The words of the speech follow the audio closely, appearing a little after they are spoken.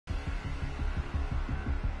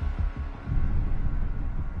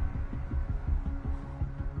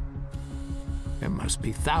There must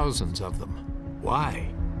be thousands of them. Why?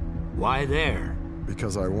 Why there?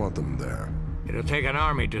 Because I want them there. It'll take an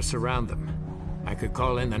army to surround them. I could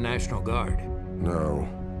call in the National Guard. No,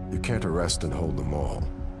 you can't arrest and hold them all.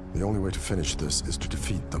 The only way to finish this is to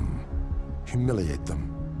defeat them. Humiliate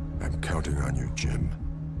them. I'm counting on you, Jim.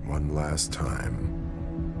 One last time.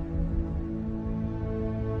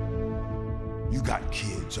 You got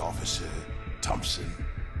kids, Officer Thompson.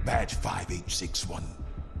 Badge 5861.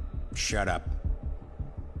 Shut up.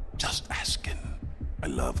 Just asking. I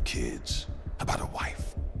love kids. How about a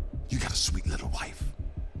wife? You got a sweet little wife?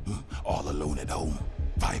 Huh? All alone at home.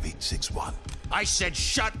 5861. I said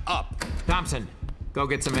shut up! Thompson, go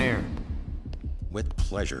get some air. With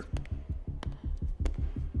pleasure.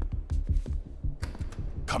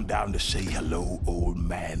 Come down to say hello, old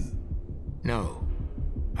man. No,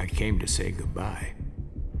 I came to say goodbye.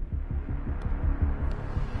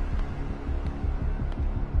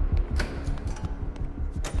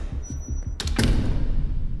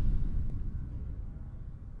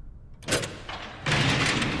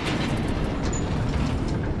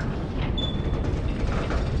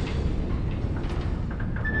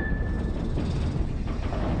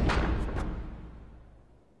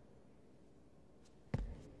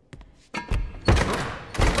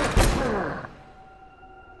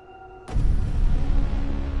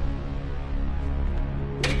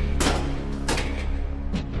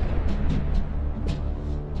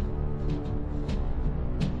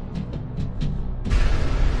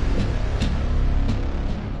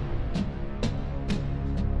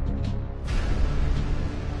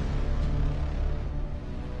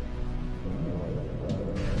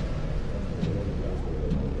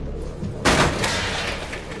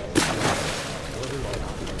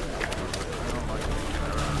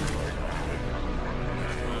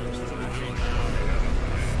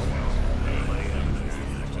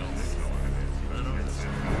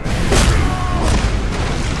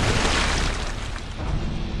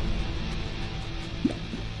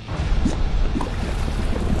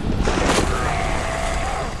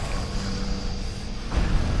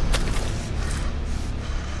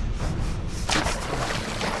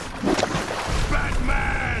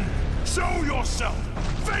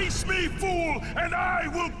 Face me, fool, and I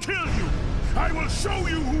will kill you! I will show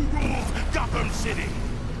you who rules Gotham City!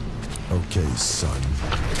 Okay, son.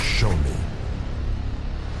 Show me.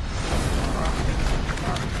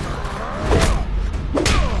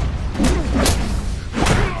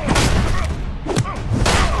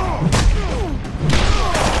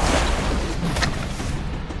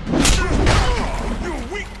 You're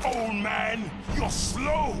weak, old man! You're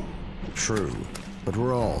slow! True. But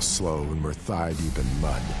we're all slow when we're thigh-deep in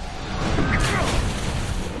mud.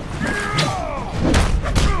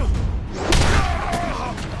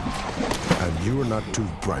 And you are not too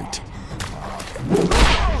bright.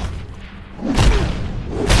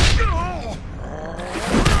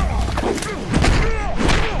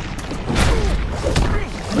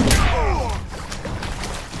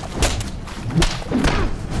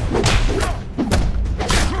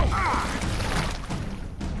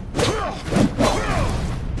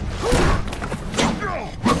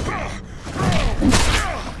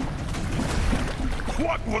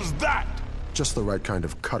 What was that? Just the right kind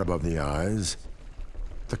of cut above the eyes.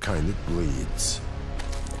 The kind that bleeds.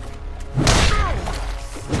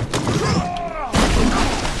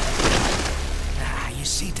 You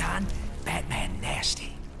see, Don? Batman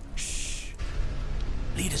nasty. Shh.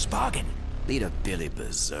 Leader's bargain. Leader Billy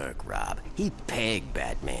berserk, Rob. He pegged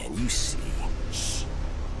Batman, you see. Shh.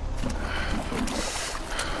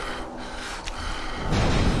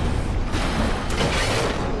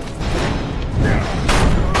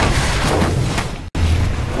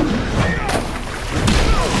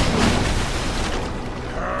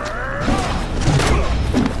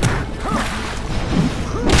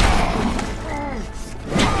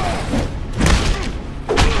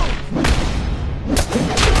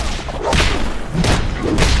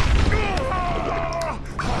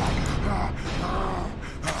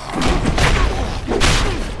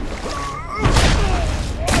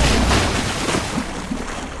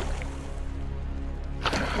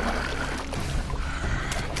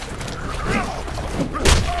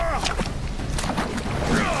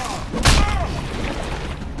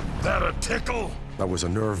 Tickle? That was a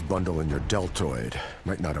nerve bundle in your deltoid.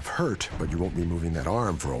 Might not have hurt, but you won't be moving that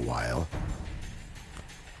arm for a while.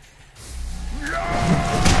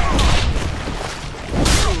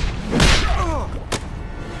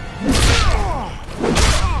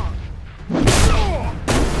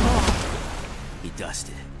 He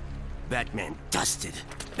dusted. Batman dusted.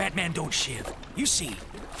 Batman don't shiv. You see.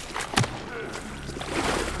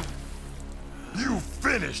 You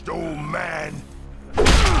finished, old man!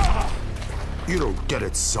 You don't get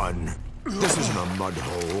it, son. This isn't a mud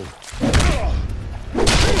hole.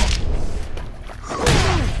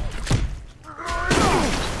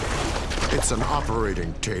 It's an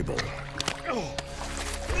operating table.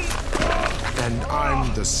 And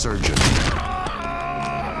I'm the surgeon.